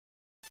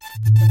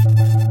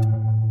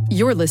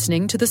You're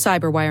listening to the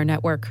Cyberwire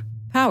Network,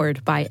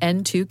 powered by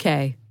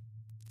N2K.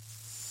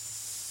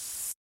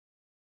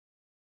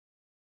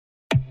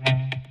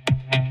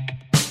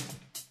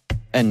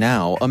 And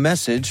now, a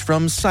message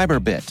from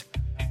Cyberbit.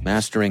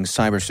 Mastering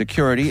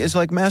cybersecurity is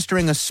like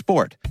mastering a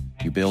sport.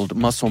 You build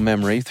muscle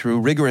memory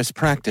through rigorous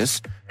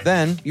practice,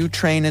 then you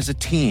train as a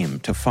team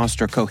to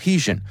foster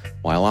cohesion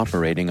while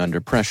operating under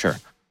pressure.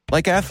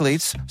 Like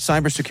athletes,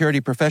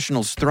 cybersecurity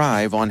professionals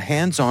thrive on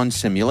hands-on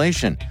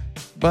simulation.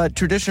 But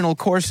traditional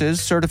courses,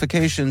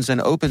 certifications,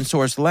 and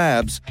open-source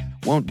labs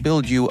won't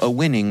build you a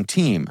winning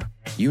team.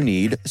 You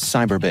need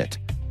Cyberbit.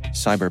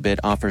 Cyberbit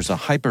offers a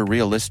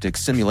hyper-realistic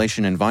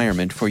simulation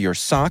environment for your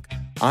SOC,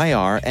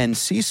 IR, and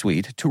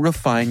C-suite to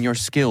refine your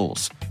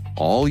skills,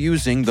 all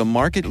using the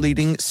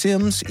market-leading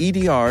SIMs,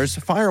 EDRs,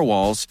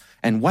 firewalls,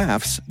 and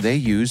WAFs they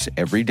use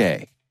every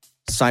day.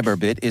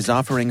 Cyberbit is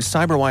offering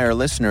Cyberwire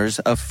listeners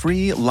a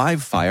free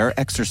live-fire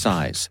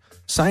exercise.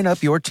 Sign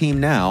up your team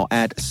now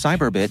at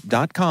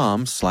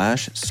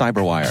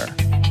cyberbit.com/cyberwire.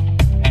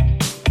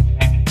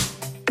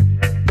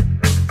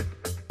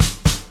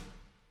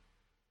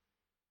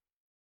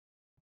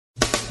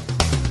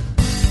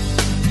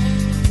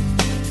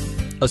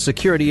 A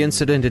security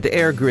incident at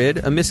AirGrid,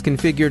 a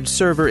misconfigured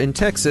server in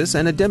Texas,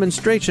 and a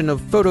demonstration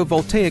of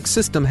photovoltaic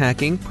system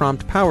hacking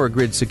prompt power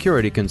grid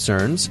security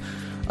concerns.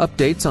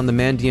 Updates on the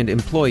Mandiant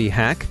employee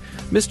hack.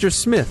 Mr.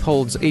 Smith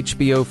holds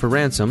HBO for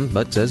ransom,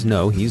 but says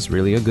no, he's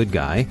really a good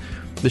guy.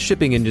 The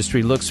shipping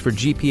industry looks for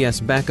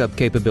GPS backup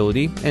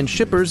capability, and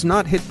shippers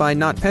not hit by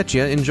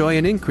NotPetya enjoy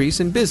an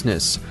increase in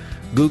business.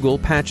 Google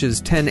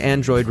patches 10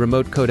 Android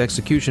remote code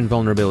execution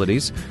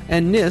vulnerabilities,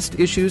 and NIST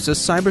issues a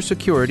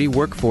cybersecurity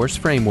workforce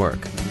framework.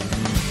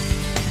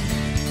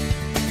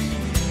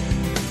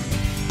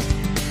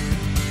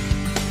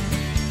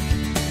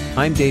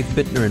 I'm Dave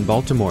Bittner in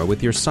Baltimore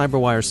with your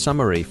Cyberwire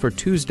summary for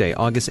Tuesday,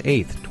 August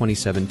 8th,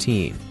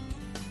 2017.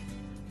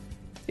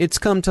 It's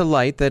come to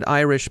light that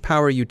Irish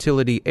power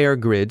utility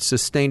AirGrid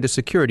sustained a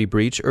security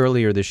breach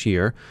earlier this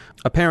year.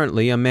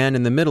 Apparently, a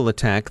man-in-the-middle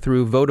attack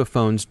through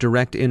Vodafone's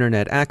direct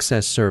internet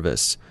access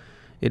service.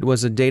 It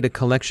was a data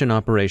collection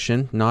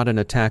operation, not an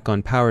attack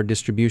on power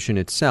distribution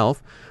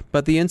itself,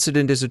 but the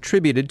incident is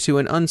attributed to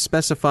an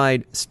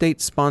unspecified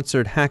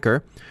state-sponsored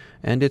hacker,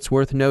 and it's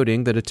worth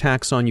noting that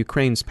attacks on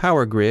Ukraine's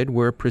power grid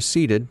were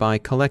preceded by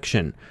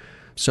collection.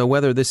 So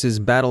whether this is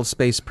battle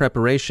space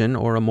preparation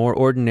or a more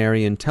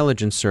ordinary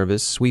intelligence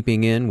service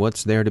sweeping in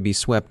what's there to be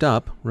swept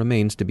up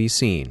remains to be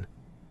seen.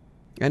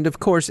 And of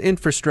course,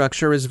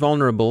 infrastructure is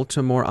vulnerable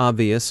to more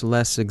obvious,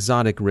 less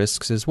exotic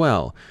risks as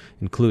well,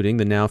 including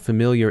the now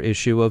familiar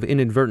issue of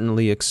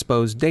inadvertently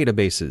exposed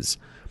databases.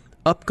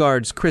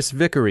 UpGuard's Chris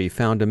Vickery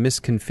found a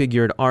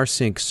misconfigured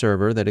rsync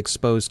server that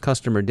exposed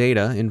customer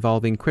data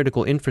involving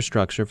critical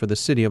infrastructure for the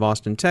city of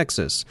Austin,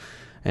 Texas,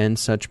 and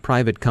such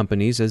private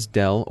companies as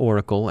Dell,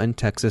 Oracle, and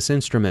Texas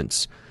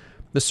Instruments.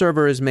 The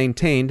server is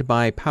maintained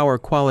by Power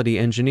Quality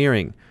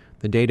Engineering.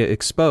 The data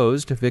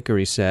exposed,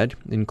 Vickery said,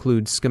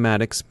 includes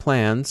schematics,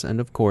 plans, and,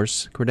 of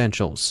course,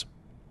 credentials.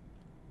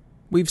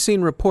 We've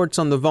seen reports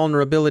on the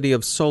vulnerability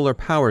of solar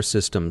power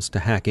systems to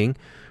hacking.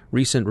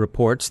 Recent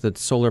reports that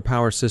solar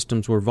power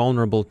systems were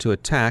vulnerable to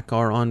attack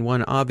are on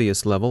one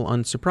obvious level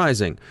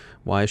unsurprising.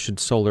 Why should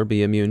solar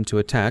be immune to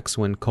attacks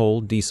when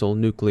coal, diesel,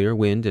 nuclear,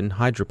 wind, and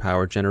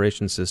hydropower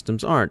generation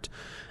systems aren't?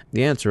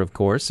 The answer, of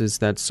course, is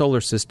that solar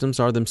systems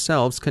are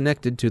themselves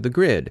connected to the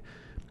grid.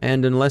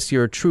 And unless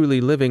you're truly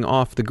living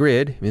off the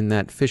grid, in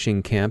that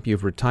fishing camp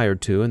you've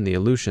retired to in the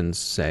Aleutians,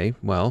 say,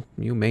 well,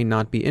 you may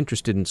not be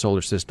interested in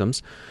solar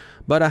systems,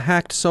 but a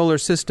hacked solar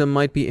system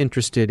might be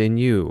interested in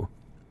you.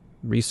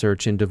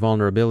 Research into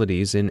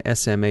vulnerabilities in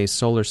SMA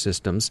solar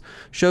systems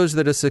shows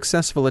that a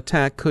successful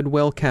attack could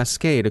well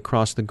cascade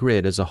across the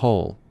grid as a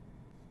whole.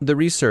 The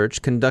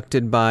research,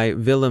 conducted by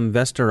Willem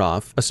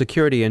Westerhoff, a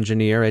security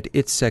engineer at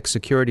ITSEC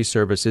Security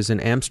Services in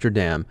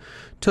Amsterdam,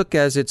 took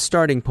as its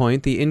starting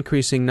point the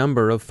increasing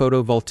number of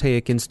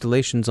photovoltaic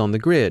installations on the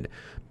grid,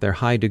 their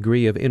high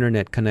degree of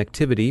internet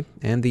connectivity,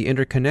 and the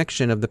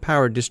interconnection of the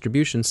power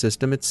distribution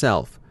system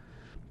itself.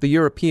 The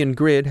European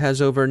grid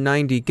has over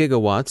 90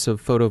 gigawatts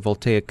of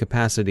photovoltaic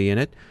capacity in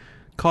it.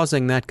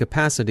 Causing that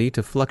capacity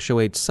to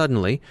fluctuate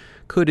suddenly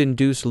could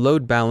induce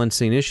load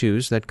balancing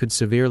issues that could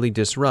severely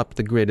disrupt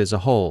the grid as a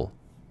whole.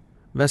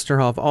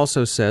 Westerhoff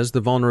also says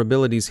the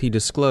vulnerabilities he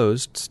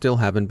disclosed still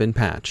haven't been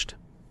patched.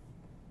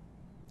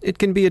 It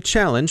can be a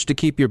challenge to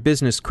keep your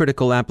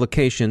business-critical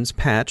applications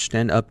patched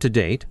and up to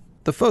date.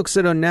 The folks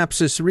at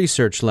Onapsis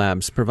Research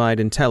Labs provide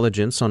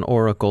intelligence on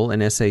Oracle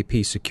and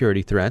SAP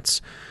security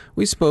threats.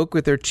 We spoke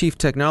with their Chief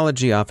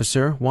Technology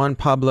Officer, Juan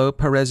Pablo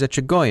Perez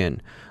Echegoyen,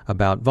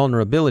 about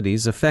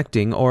vulnerabilities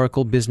affecting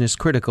Oracle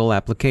business-critical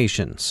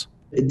applications.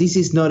 This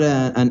is not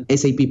an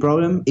SAP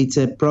problem. It's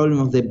a problem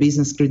of the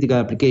business-critical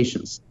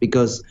applications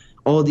because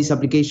all these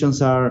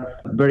applications are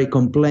very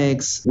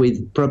complex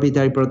with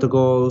proprietary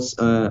protocols,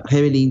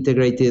 heavily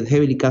integrated,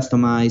 heavily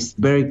customized,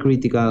 very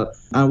critical.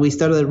 And we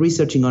started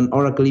researching on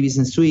Oracle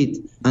E-Business Suite,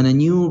 and a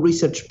new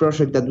research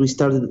project that we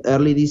started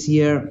early this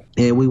year,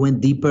 we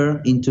went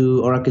deeper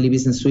into Oracle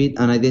E-Business Suite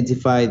and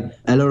identified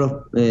a lot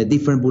of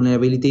different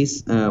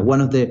vulnerabilities.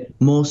 One of the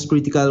most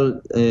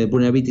critical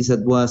vulnerabilities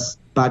that was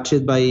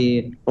patched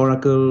by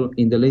Oracle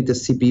in the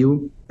latest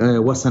CPU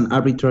was an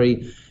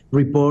arbitrary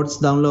reports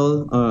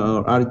download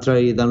or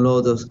arbitrary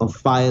download of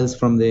files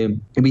from the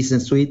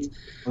business suite.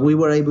 We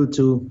were able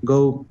to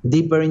go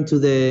deeper into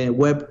the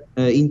web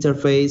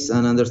interface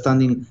and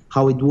understanding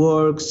how it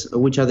works,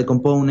 which are the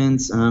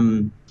components,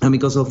 and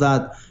because of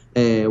that,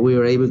 we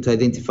were able to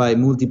identify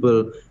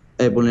multiple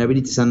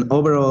vulnerabilities, and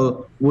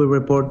overall, we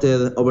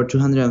reported over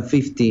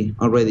 250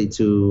 already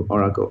to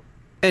Oracle.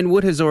 And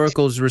what has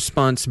Oracle's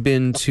response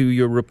been to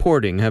your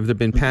reporting? Have there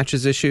been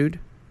patches issued?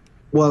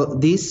 Well,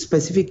 this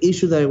specific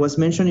issue that I was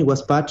mentioning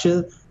was patched.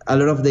 A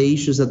lot of the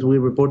issues that we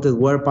reported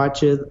were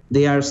patched.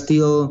 They are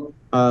still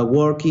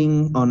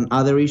working on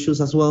other issues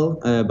as well.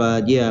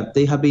 But yeah,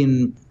 they have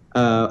been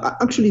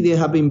they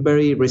have been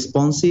very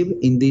responsive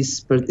in these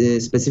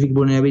specific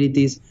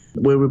vulnerabilities.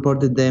 We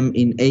reported them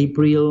in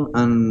April,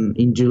 and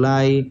in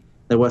July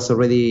there was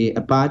already a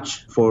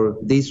patch for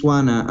this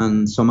one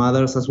and some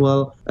others as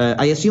well.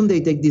 I assume they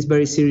take this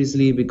very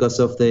seriously because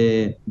of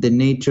the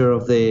nature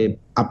of the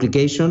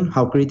application,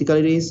 how critical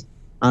it is,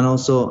 and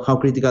also how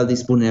critical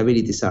these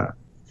vulnerabilities are.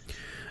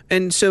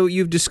 And so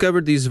you've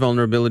discovered these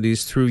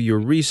vulnerabilities through your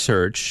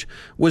research.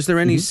 Was there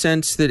any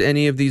sense that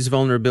any of these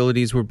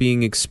vulnerabilities were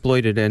being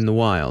exploited in the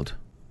wild?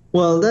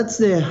 Well, that's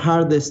the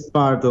hardest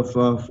part of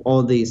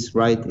all this,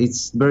 right?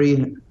 It's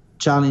very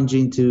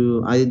challenging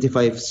to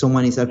identify if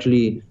someone is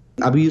actually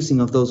abusing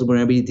of those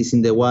vulnerabilities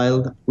in the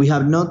wild. We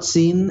have not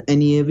seen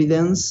any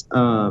evidence,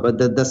 but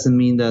that doesn't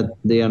mean that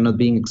they are not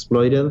being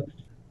exploited.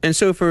 And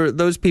so for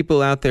those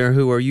people out there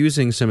who are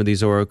using some of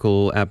these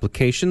Oracle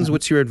applications,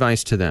 what's your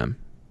advice to them?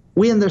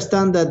 We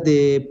understand that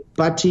the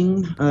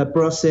patching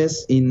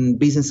process in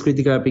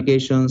business-critical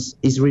applications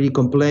is really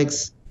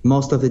complex.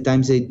 Most of the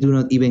times they do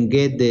not even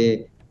get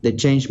the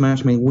change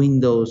management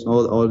windows,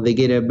 or they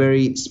get a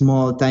very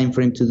small time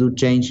frame to do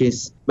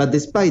changes. But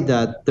despite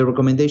that, the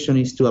recommendation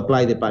is to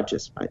apply the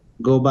patches. Right?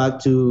 Go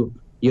back to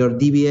your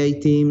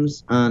DBA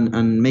teams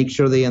and make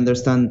sure they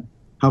understand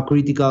how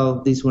critical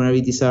these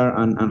vulnerabilities are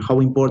and how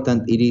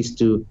important it is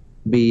to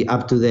be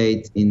up to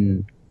date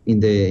in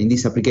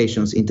these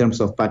applications in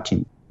terms of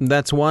patching.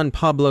 That's Juan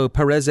Pablo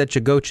Perez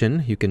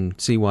Echegochin. You can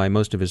see why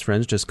most of his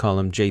friends just call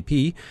him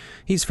JP.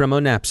 He's from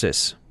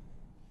Onapsis.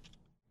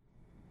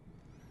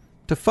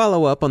 To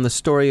follow up on the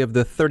story of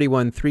the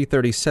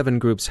 31337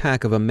 Group's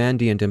hack of a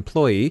Mandiant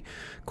employee,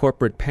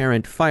 corporate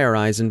parent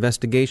FireEye's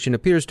investigation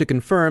appears to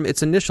confirm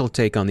its initial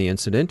take on the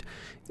incident.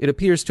 It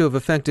appears to have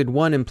affected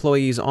one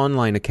employee's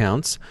online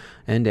accounts,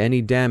 and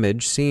any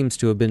damage seems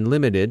to have been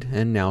limited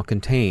and now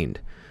contained.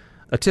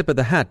 A tip of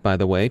the hat, by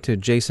the way, to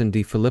Jason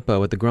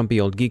DiFilippo at the Grumpy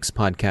Old Geeks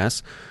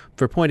podcast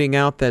for pointing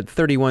out that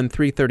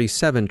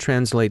 31337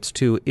 translates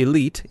to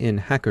elite in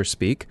hacker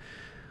speak.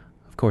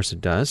 Of course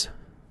it does.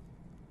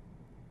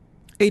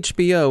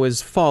 HBO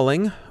is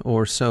falling,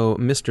 or so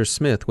Mr.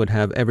 Smith would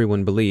have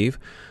everyone believe.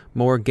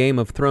 More Game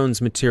of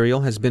Thrones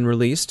material has been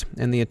released,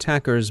 and the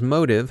attacker's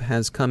motive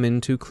has come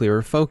into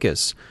clearer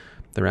focus.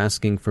 They're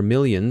asking for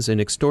millions in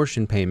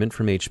extortion payment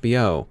from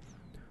HBO.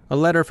 A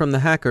letter from the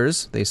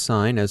hackers they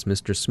sign, as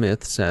Mr.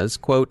 Smith says,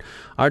 quote,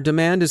 "Our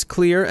demand is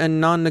clear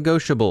and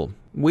non-negotiable.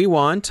 We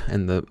want,"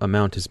 and the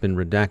amount has been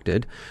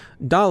redacted,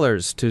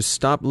 "dollars to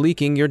stop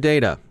leaking your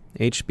data.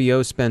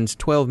 HBO spends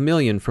 $12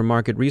 million for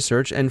market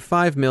research and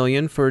 $5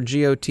 million for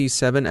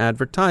GOT7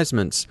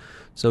 advertisements.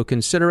 So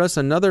consider us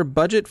another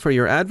budget for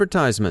your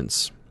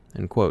advertisements."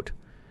 End quote.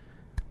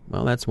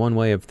 Well, that's one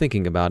way of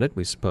thinking about it,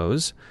 we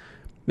suppose.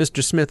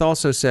 Mr. Smith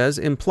also says,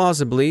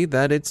 implausibly,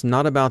 that it's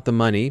not about the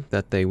money,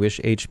 that they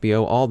wish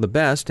HBO all the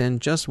best and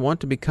just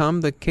want to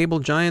become the cable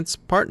giant's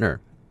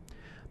partner.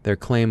 Their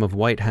claim of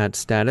white hat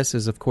status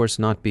is, of course,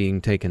 not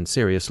being taken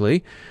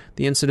seriously.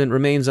 The incident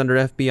remains under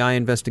FBI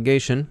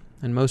investigation,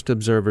 and most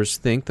observers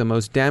think the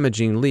most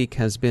damaging leak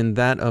has been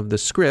that of the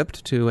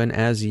script to an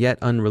as-yet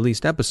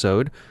unreleased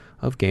episode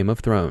of Game of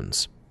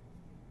Thrones.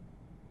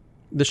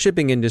 The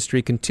shipping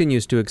industry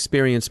continues to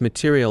experience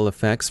material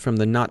effects from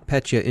the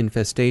NotPetya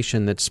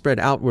infestation that spread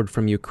outward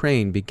from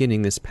Ukraine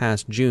beginning this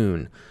past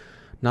June.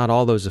 Not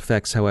all those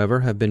effects,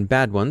 however, have been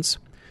bad ones.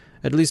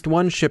 At least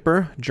one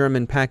shipper,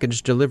 German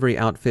package delivery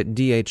outfit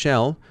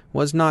DHL,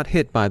 was not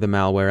hit by the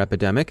malware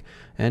epidemic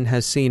and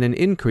has seen an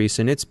increase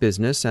in its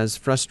business as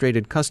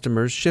frustrated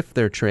customers shift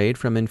their trade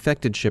from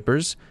infected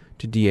shippers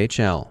to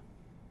DHL.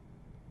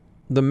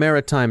 The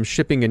maritime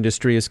shipping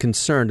industry is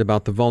concerned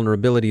about the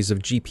vulnerabilities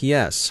of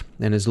GPS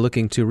and is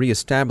looking to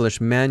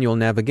reestablish manual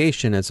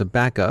navigation as a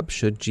backup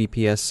should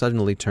GPS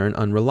suddenly turn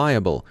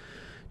unreliable.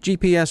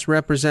 GPS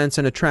represents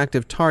an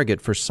attractive target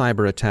for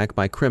cyber attack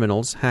by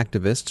criminals,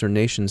 hacktivists, or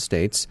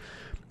nation-states.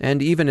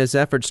 And even as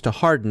efforts to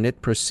harden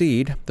it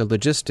proceed, the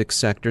logistics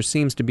sector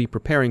seems to be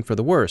preparing for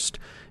the worst,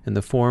 in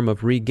the form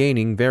of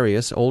regaining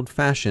various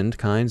old-fashioned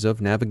kinds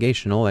of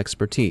navigational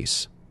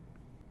expertise.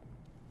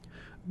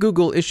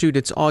 Google issued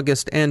its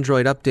August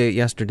Android update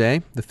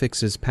yesterday. The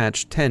fixes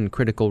patched 10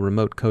 critical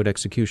remote code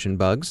execution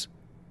bugs.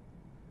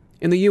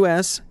 In the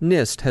U.S.,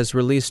 NIST has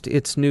released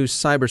its new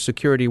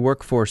cybersecurity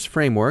workforce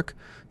framework.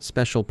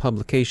 Special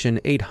publication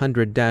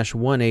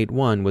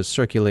 800-181 was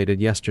circulated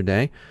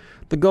yesterday.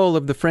 The goal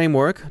of the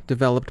framework,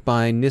 developed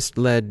by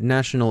NIST-led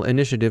National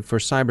Initiative for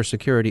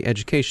Cybersecurity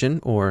Education,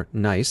 or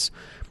NICE,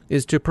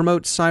 is to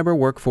promote cyber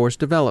workforce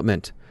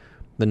development.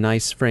 The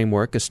NICE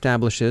framework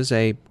establishes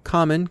a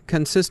common,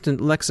 consistent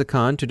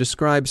lexicon to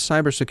describe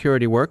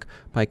cybersecurity work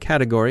by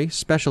category,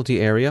 specialty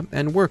area,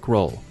 and work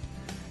role.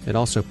 It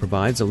also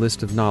provides a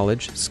list of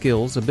knowledge,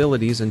 skills,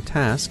 abilities, and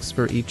tasks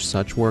for each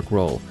such work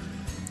role.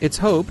 It's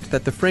hoped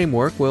that the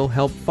framework will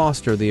help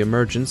foster the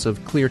emergence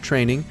of clear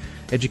training,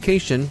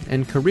 education,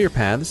 and career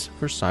paths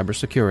for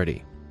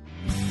cybersecurity.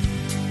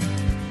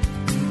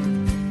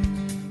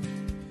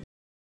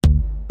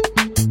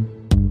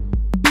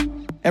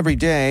 Every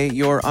day,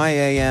 your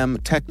IAM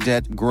tech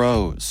debt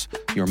grows.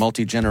 Your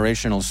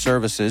multi-generational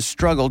services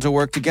struggle to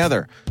work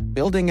together.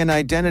 Building an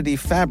identity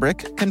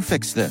fabric can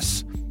fix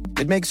this.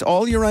 It makes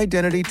all your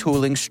identity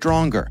tooling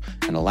stronger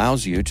and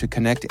allows you to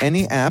connect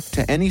any app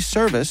to any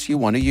service you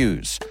want to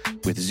use,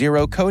 with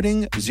zero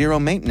coding, zero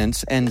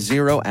maintenance, and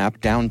zero app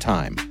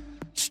downtime.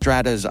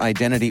 Strata's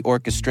identity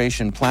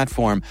orchestration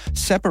platform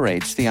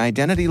separates the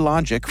identity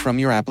logic from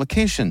your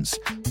applications,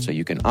 so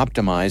you can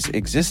optimize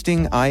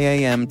existing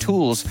IAM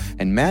tools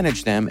and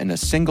manage them in a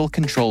single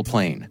control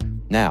plane.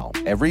 Now,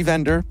 every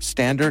vendor,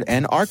 standard,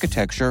 and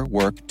architecture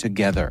work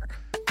together.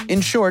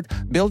 In short,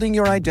 building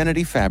your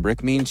identity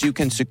fabric means you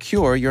can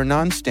secure your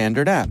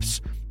non-standard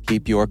apps,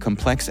 keep your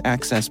complex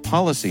access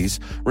policies,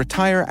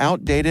 retire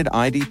outdated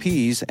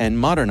IDPs, and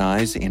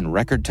modernize in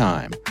record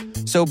time.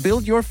 So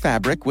build your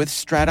fabric with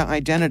Strata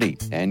Identity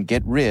and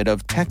get rid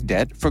of tech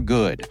debt for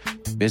good.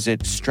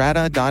 Visit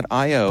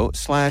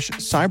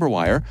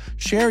strata.io/cyberwire,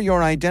 share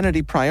your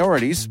identity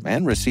priorities,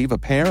 and receive a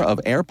pair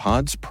of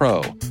AirPods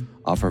Pro.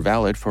 Offer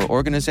valid for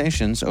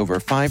organizations over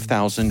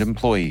 5,000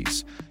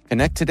 employees.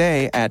 Connect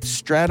today at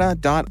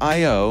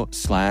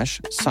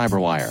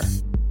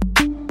strata.io/cyberwire.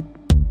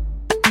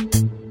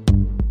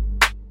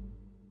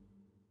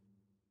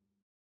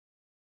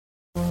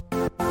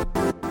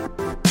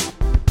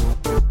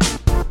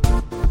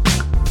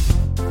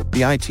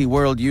 The IT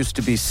world used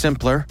to be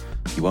simpler.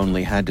 You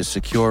only had to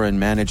secure and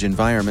manage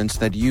environments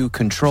that you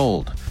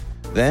controlled.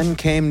 Then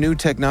came new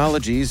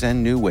technologies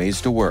and new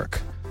ways to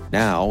work.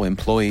 Now,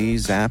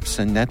 employees, apps,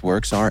 and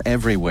networks are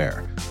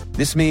everywhere.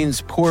 This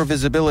means poor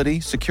visibility,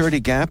 security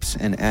gaps,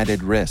 and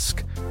added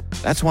risk.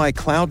 That's why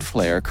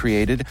Cloudflare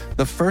created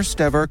the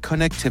first-ever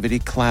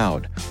connectivity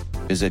cloud.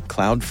 Visit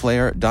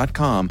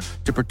cloudflare.com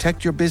to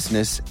protect your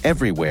business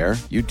everywhere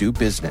you do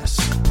business.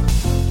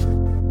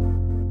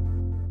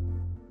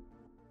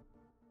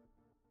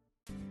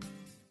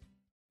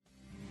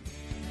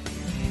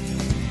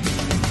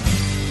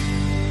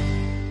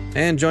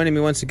 And joining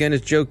me once again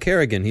is Joe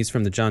Kerrigan. He's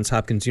from the Johns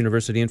Hopkins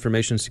University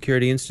Information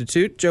Security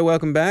Institute. Joe,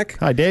 welcome back.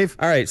 Hi, Dave.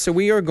 All right, so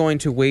we are going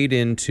to wade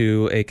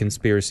into a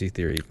conspiracy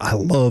theory. I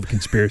love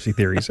conspiracy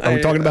theories. Are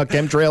we talking about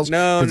chemtrails?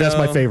 No, that's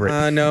my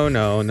favorite. No.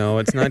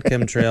 It's not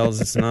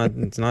chemtrails. It's not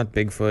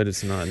Bigfoot.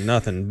 It's not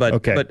nothing.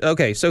 But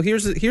okay. So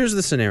here's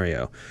the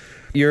scenario.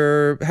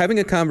 You're having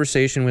a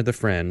conversation with a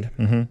friend.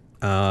 Mm-hmm.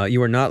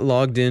 You are not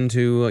logged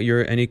into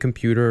any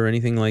computer or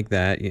anything like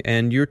that,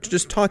 and you're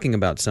just talking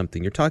about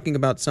something. You're talking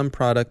about some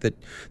product that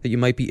you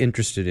might be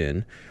interested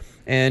in,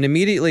 and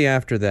immediately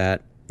after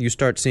that, you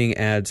start seeing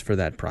ads for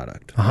that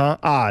product.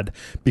 Odd,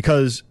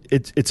 because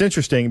it's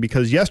interesting,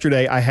 because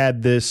yesterday I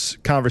had this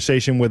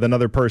conversation with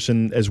another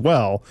person as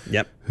well.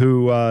 Yep.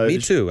 Who me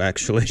too,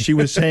 actually. She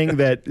was saying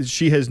that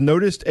she has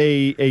noticed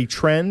a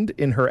trend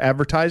in her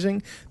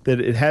advertising,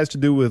 that it has to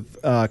do with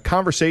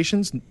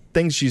conversations,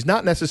 things she's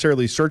not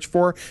necessarily searched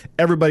for.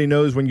 Everybody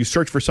knows when you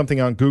search for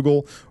something on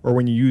Google or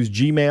when you use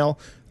Gmail,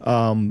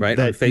 right,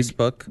 on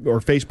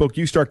Facebook,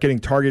 you start getting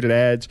targeted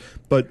ads.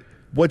 But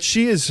what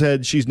she has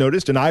said she's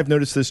noticed, and I've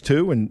noticed this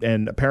too,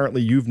 and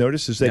apparently you've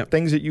noticed, is that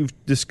things that you've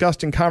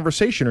discussed in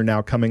conversation are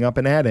now coming up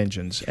in ad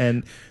engines.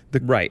 And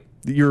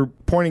you're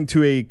pointing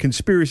to a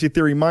conspiracy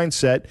theory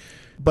mindset,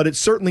 but it's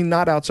certainly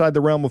not outside the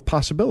realm of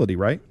possibility,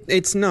 right?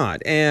 It's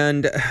not.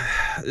 And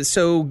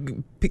so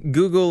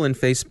Google and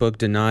Facebook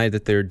deny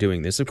that they're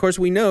doing this. Of course,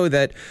 we know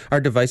that our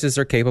devices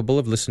are capable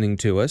of listening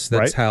to us.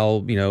 That's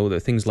how,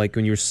 the things like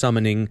when you're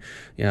summoning,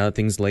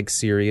 things like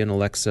Siri and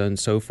Alexa and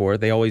so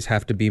forth, they always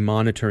have to be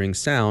monitoring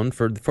sound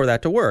for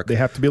that to work. They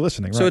have to be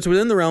listening, right? So it's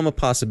within the realm of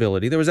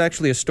possibility. There was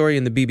actually a story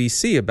in the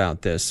BBC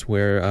about this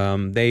where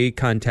they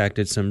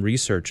contacted some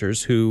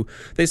researchers who,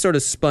 they sort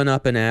of spun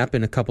up an app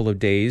in a couple of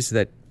days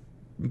that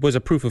was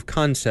a proof of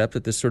concept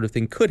that this sort of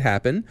thing could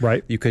happen.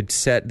 Right. You could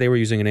they were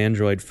using an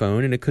Android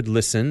phone, and it could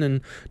listen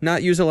and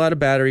not use a lot of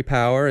battery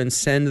power and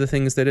send the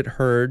things that it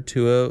heard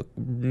to a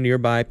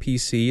nearby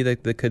PC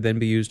that could then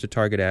be used to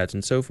target ads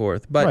and so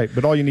forth.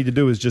 But all you need to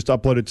do is just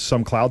upload it to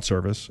some cloud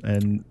service,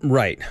 and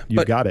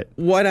you've got it.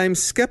 What I'm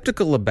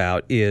skeptical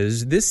about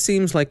is this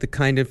seems like the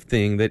kind of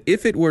thing that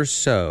if it were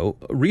so,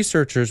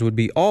 researchers would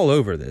be all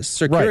over this.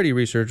 Security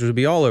researchers would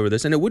be all over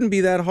this, and it wouldn't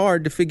be that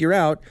hard to figure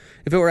out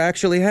if it were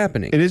actually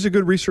happening. It is a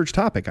good research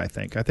topic, I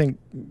think. I think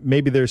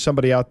maybe there's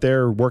somebody out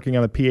there working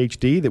on a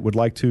PhD that would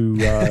like to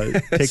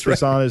take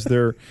this on as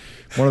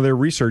one of their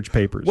research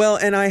papers. Well,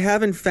 and I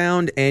haven't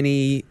found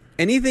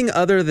anything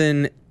other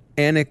than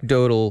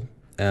anecdotal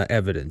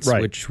evidence,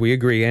 which we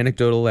agree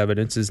anecdotal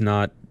evidence is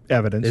not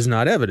evidence.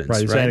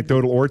 Right, it's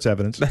anecdotal or it's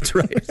evidence. That's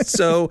right.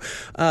 So,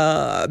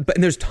 but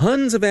there's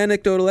tons of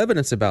anecdotal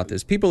evidence about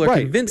this. People are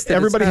convinced that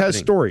everybody it's has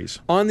stories.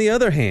 On the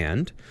other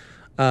hand,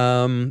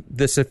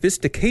 the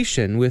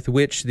sophistication with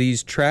which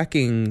these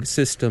tracking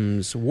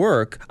systems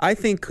work, I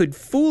think, could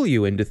fool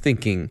you into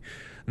thinking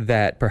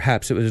that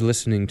perhaps it was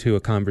listening to a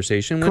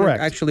conversation when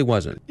Correct. It actually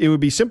wasn't. It would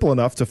be simple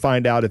enough to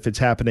find out if it's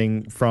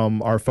happening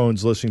from our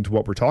phones listening to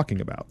what we're talking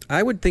about.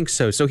 I would think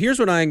so. So here's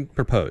what I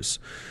propose.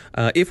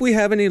 If we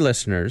have any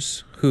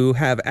listeners who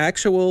have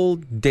actual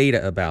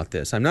data about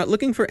this, I'm not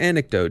looking for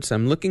anecdotes.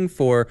 I'm looking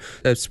for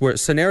a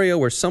scenario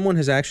where someone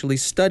has actually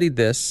studied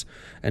this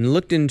and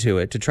looked into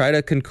it to try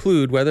to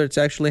conclude whether it's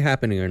actually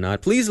happening or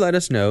not. Please let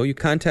us know. You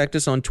contact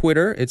us on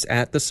Twitter. It's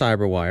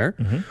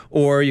 @thecyberwire.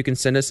 Or you can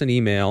send us an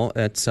email.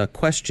 It's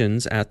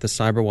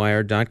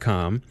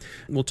questions@thecyberwire.com.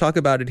 We'll talk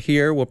about it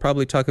here. We'll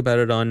probably talk about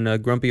it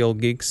on Grumpy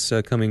Old Geeks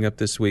coming up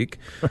this week.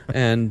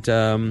 And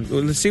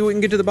let's see what we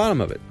can get to the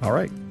bottom of it. All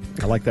right.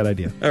 I like that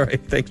idea. All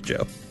right. Thanks,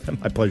 Joe.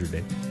 My pleasure,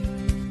 Dave.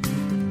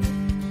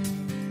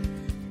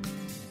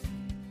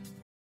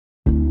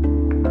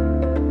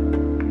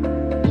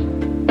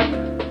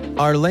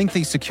 Are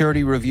lengthy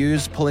security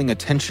reviews pulling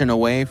attention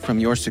away from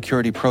your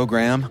security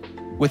program?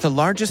 With the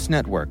largest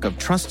network of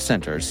trust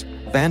centers,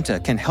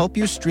 Vanta can help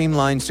you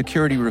streamline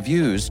security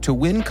reviews to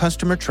win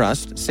customer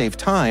trust, save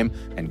time,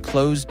 and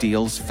close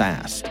deals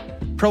fast.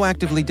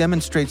 Proactively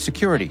demonstrate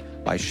security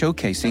by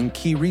showcasing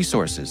key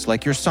resources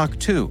like your SOC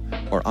 2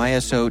 or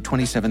ISO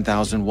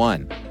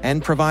 27001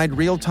 and provide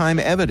real-time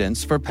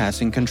evidence for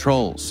passing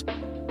controls.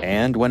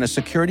 And when a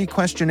security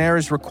questionnaire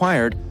is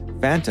required,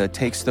 Vanta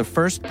takes the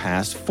first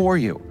pass for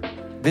you.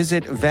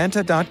 Visit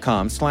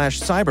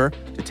vanta.com/cyber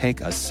to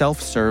take a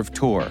self-serve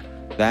tour.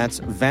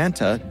 That's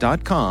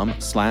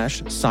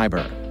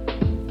vanta.com/cyber.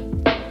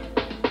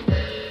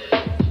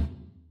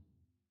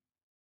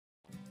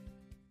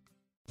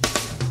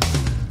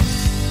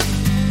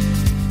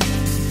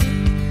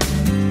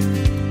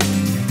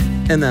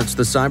 And that's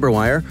the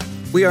Cyberwire.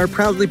 We are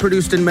proudly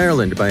produced in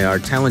Maryland by our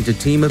talented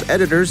team of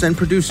editors and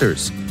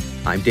producers.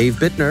 I'm Dave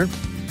Bittner.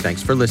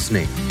 Thanks for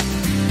listening.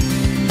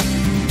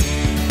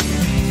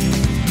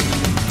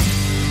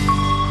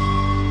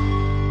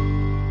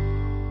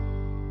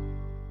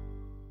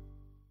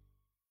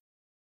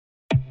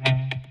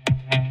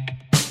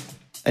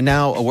 And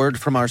now a word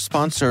from our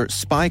sponsor,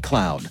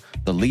 SpyCloud,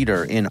 the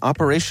leader in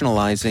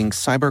operationalizing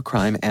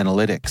cybercrime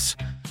analytics.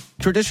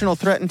 Traditional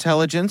threat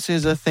intelligence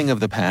is a thing of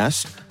the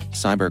past.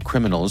 Cyber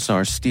criminals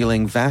are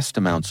stealing vast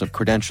amounts of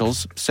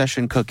credentials,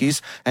 session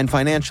cookies, and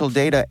financial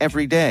data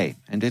every day,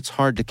 and it's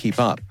hard to keep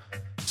up.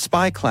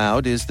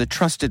 SpyCloud is the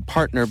trusted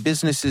partner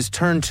businesses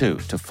turn to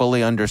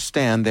fully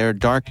understand their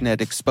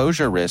darknet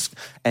exposure risk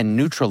and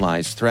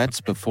neutralize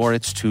threats before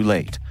it's too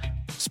late.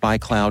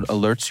 SpyCloud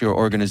alerts your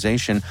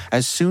organization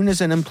as soon as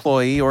an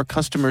employee or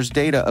customer's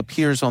data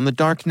appears on the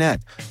dark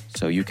net,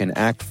 so you can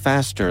act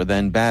faster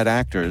than bad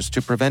actors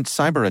to prevent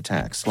cyber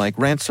attacks like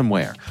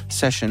ransomware,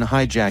 session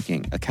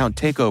hijacking, account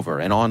takeover,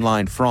 and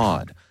online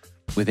fraud.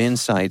 With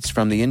insights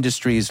from the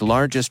industry's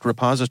largest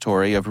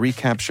repository of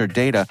recaptured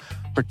data,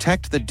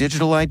 protect the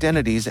digital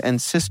identities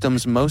and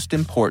systems most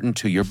important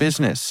to your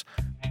business.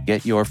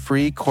 Get your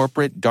free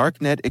corporate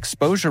darknet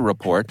exposure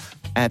report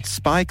at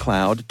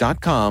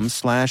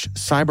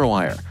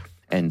spycloud.com/cyberwire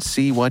and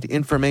see what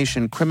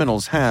information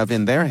criminals have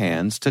in their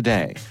hands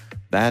today.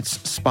 That's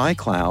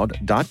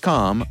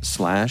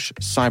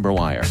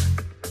spycloud.com/cyberwire.